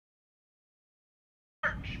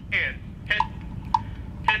arch, and hit,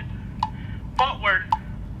 hit, forward,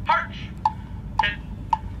 arch, hit,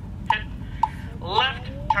 hit, left,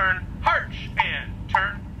 turn, arch, and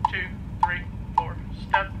turn, 2, 3, 4,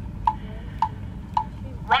 step,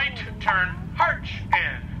 right, turn, arch,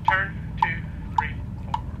 and turn, 2, 3,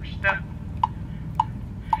 4, step,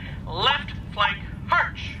 left flank,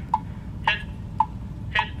 arch, hit,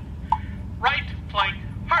 hit, right flank,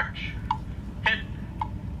 arch, hit,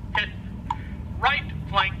 hit, right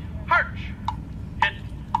flank, arch, hit,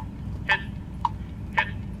 hit, hit, hit,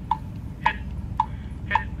 hit,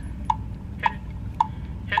 hit,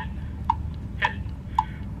 hit, hit,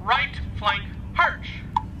 right flank, arch,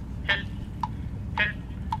 hit, hit,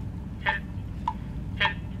 hit,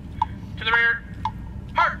 hit, to the rear,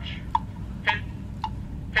 arch, hit,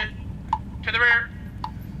 hit, to the rear,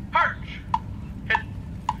 arch, hit,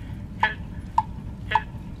 hit, hit,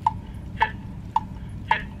 hit, hit,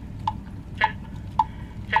 hit,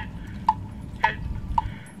 hit, hit,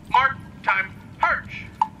 mark, time, arch,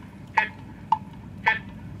 hit, hit,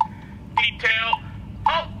 detail,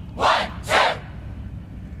 halt, 1, 2,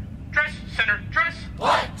 dress, center, dress,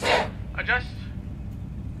 1, 2, adjust,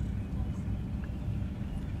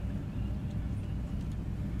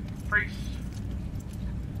 freeze,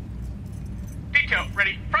 detail,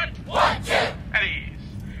 ready, front, 1, 2. at ease.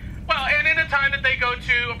 Well, and in the time that they go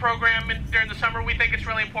to a program during the summer, we think it's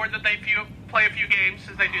really important that they play a few games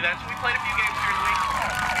as they do that. So we played a few games during the week.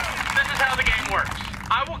 This is how the game works.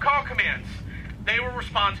 I will call commands. They will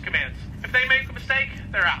respond to commands. If they make a mistake,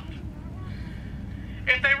 they're out.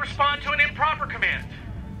 If they respond to an improper command,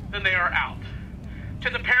 then they are out. To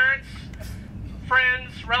the parents,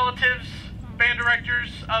 friends, relatives, band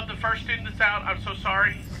directors of the first student that's out, I'm so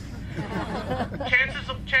sorry.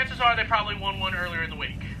 Chances are they probably won one earlier in the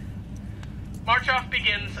week. March off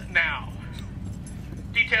begins now.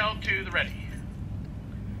 Detail to the ready.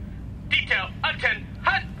 Detail, attend,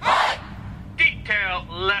 hut. Detail,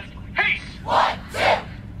 left, haste. 1, 2,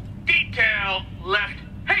 Detail, left,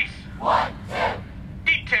 haste. 1, 2,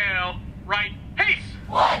 Detail, right, haste.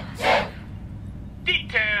 1, 2,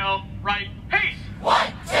 Detail, right, haste.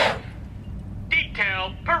 1, 2.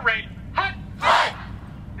 Detail, parade, hut. Hut.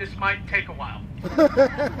 This might take a while.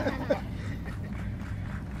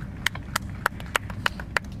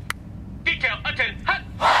 Detail, attend, hut.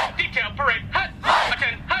 Detail, parade, hut.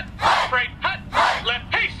 Attend, hut. Parade, hut.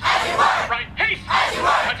 Left, haste. Right, haste.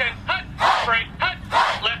 Attend, hut. Parade, hut.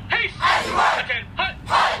 Left, haste. Attend, hut.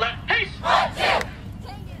 Left, haste. 1, 2.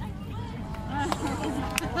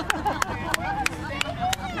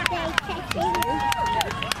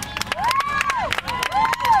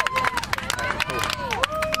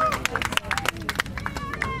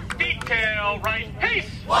 Detail, right,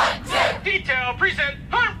 haste. 1, 2. Detail, present,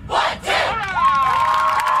 harm. 1,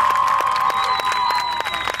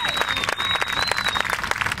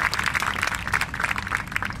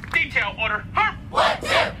 2. Detail, order, harm. 1, 2.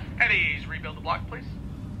 At ease. Rebuild the block, please.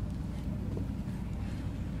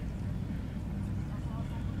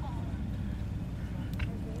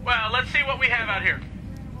 Well, let's see what we have out here.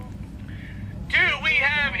 Do we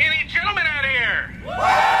have any gentlemen out here?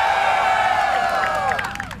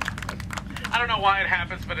 I don't know why it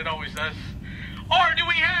happens, but it always does. Or do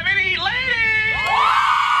we have any ladies?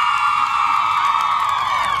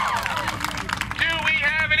 Do we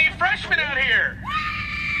have any freshmen out here?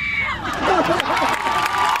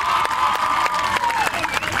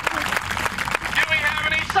 Do we have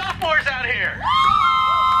any sophomores out here?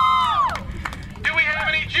 Do we have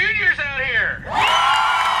any juniors out here?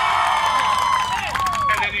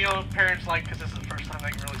 And then, parents like, because this is the first time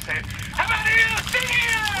they can really say it, how about any of the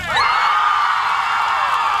seniors?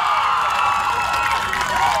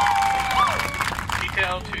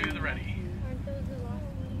 Detail to the ready.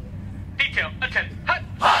 Detail, attend, hut.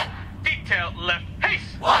 Detail, left,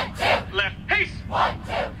 haste. 1, 2. Left, haste. 1,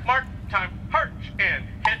 2. Mark, time, arch, and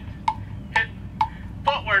hit, hit,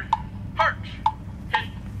 forward, arch, hit,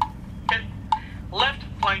 hit, left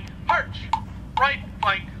flank, arch, right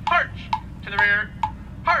flank, arch, to the rear,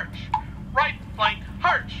 arch, right flank,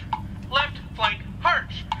 arch, left flank,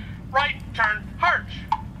 arch, right turn, arch,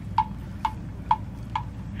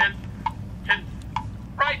 hit, hit,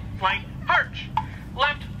 right flank, arch,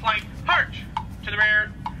 left flank, arch, to the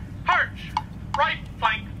rear, arch, right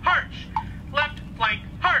flank, arch, left flank,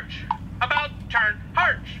 arch, about, turn,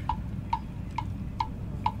 arch,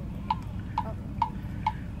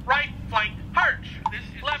 right flank, arch. This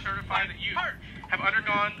is left certified that you have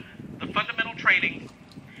undergone the fundamental training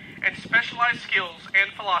and specialized skills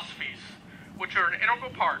and philosophies which are an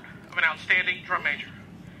integral part of an outstanding drum major,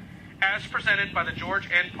 as presented by the George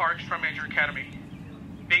N. Parks Drum Major Academy.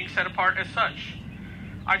 Being set apart as such,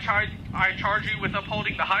 I charge you with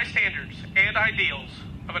upholding the high standards and ideals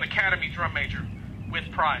of an Academy drum major with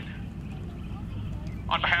pride.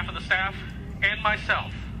 On behalf of the staff and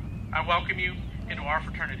myself, I welcome you into our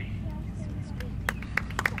fraternity.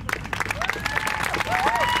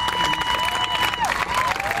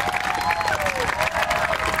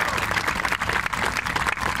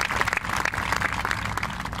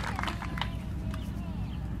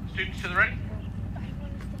 Students to the ready?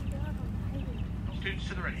 Students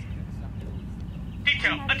to the ready.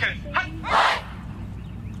 Detail, attend. Hut.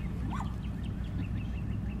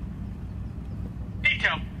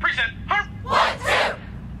 Detail, present. Harp. 1,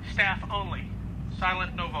 2. Staff only.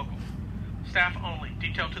 Silent, no vocal. Staff only.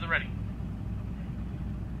 Detail to the ready.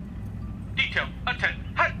 Detail, attend.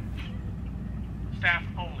 Hut. Staff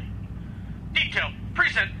only. Detail,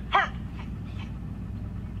 present. Harp.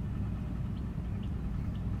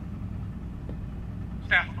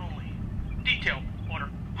 Staff only. Detail, order.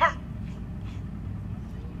 Harp.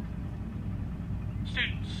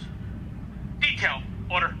 Students. Detail,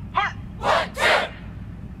 order. Harp. 1, 2.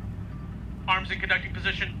 Arms in conducting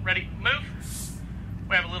position. Ready, move.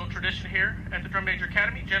 We have a little tradition here at the Drum Major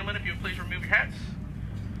Academy. Gentlemen, if you would please remove your hats.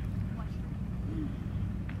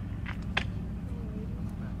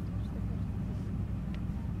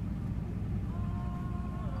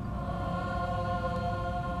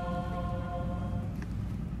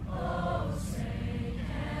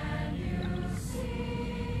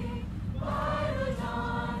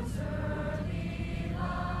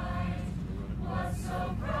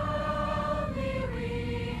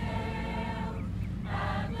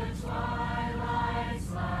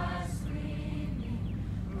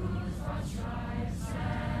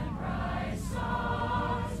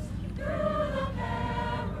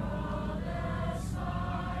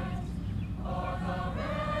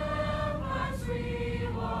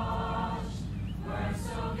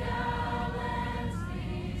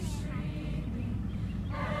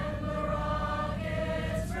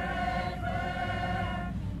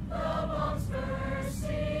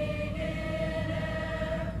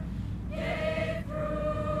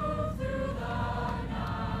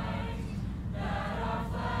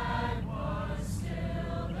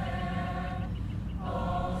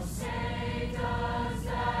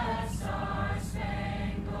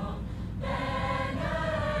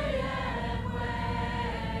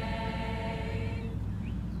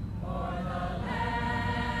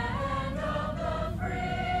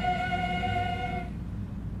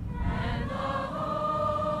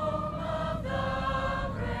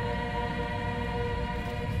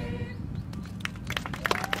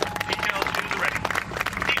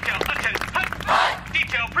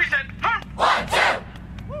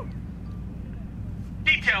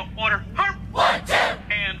 Detail, order, harp. 1, 2.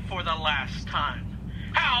 And for the last time,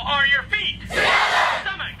 how are your feet? Together.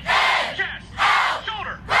 Stomach, Head. chest, Out.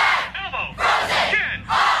 shoulder, Back. elbow, Frozen. chin,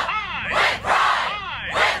 Up. eyes, With pride.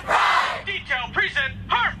 eyes. With pride. Detail, present,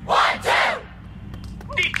 harp. 1, 2.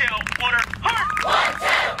 Detail, order, harp. 1, 2.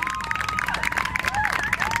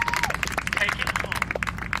 Take it home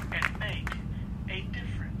and make a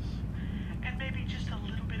difference. And maybe just a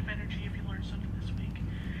little bit of energy if you learned something this week.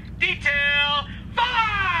 Detail,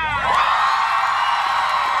 fire!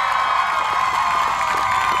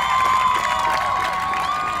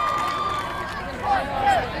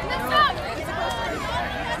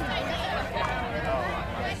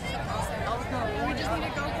 We just need to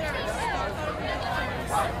go there and start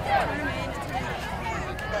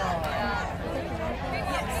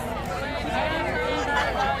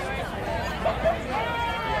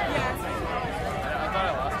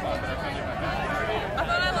I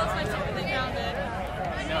thought I lost my sympathy found it.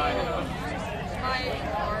 No, I didn't. My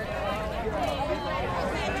card.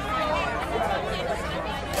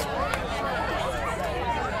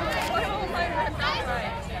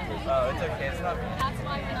 Oh, it's okay. It's not me. That's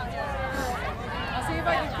why you're not there. I'll see if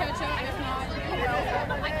I can catch up. If not,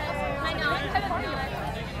 I know. I'm kind of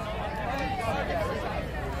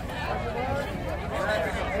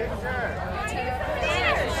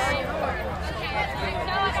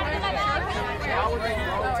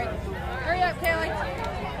Hurry up, Kaylee.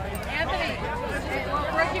 Anthony.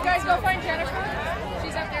 Rick, you guys go find Jennifer.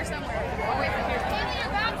 She's up there somewhere. I'll wait for you.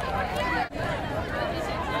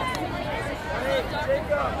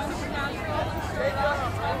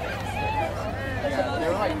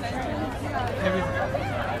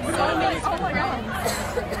 So many. Oh my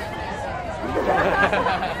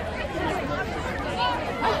god.